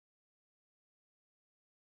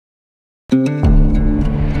I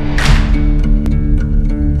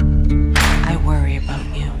worry about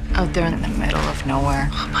you. Out there in the middle of nowhere,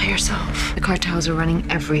 all by yourself. The cartels are running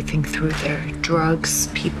everything through there. Drugs,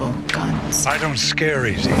 people, guns. I don't scare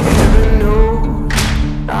easy.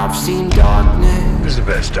 I've seen darkness. Who's the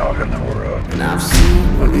best dog in the world? And I've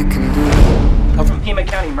seen what it can do. I'm from Pima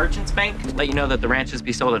County Merchants Bank. Let you know that the ranches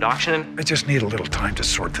be sold at auction. I just need a little time to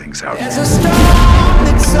sort things out. There's a storm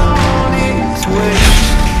that's on its way.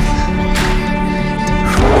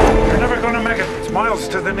 You're never gonna make it. It's miles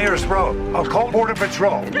to the nearest road. I'll call Border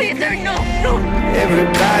Patrol. Please, sir, no.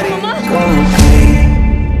 Everybody's Mama. gonna pay.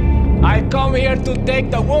 I come here to take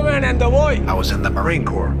the woman and the boy. I was in the Marine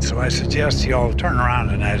Corps, so I suggest y'all turn around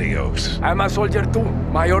and adios. I'm a soldier too.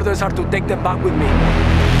 My orders are to take them back with me.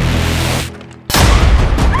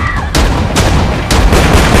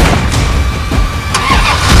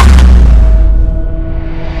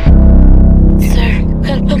 Sir,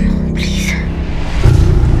 help him, please.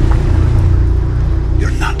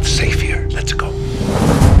 You're not safe here. Let's go.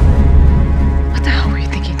 What the hell were you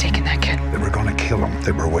thinking taking that kid? They were gonna kill him.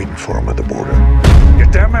 They were waiting for him at the border. You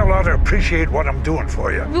damn well ought to appreciate what I'm doing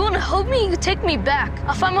for you. If you want to help me, you take me back.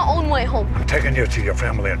 I'll find my own way home. I'm taking you to your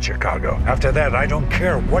family in Chicago. After that, I don't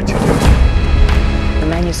care what you do. The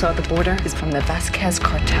man you saw at the border is from the Vasquez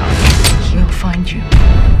cartel. He'll find you.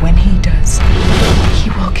 When he does, he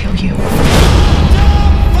will kill you.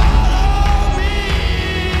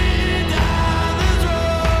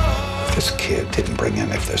 This kid didn't bring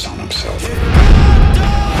any of this on himself.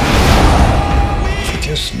 He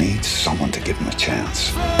just needs someone to give him a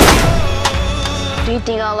chance. Do you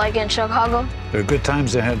think I'll like it in Chicago? There are good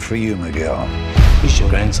times ahead for you, Miguel. He's your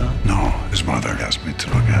grandson? No, his mother asked me to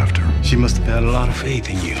look after him. She must have had a lot of faith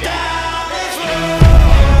in you.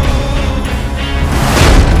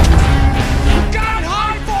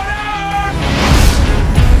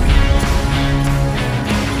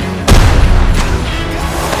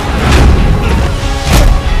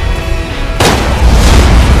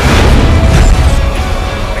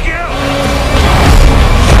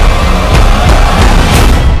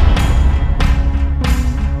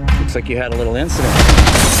 Looks like you had a little incident.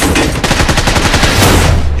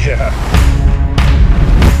 Yeah.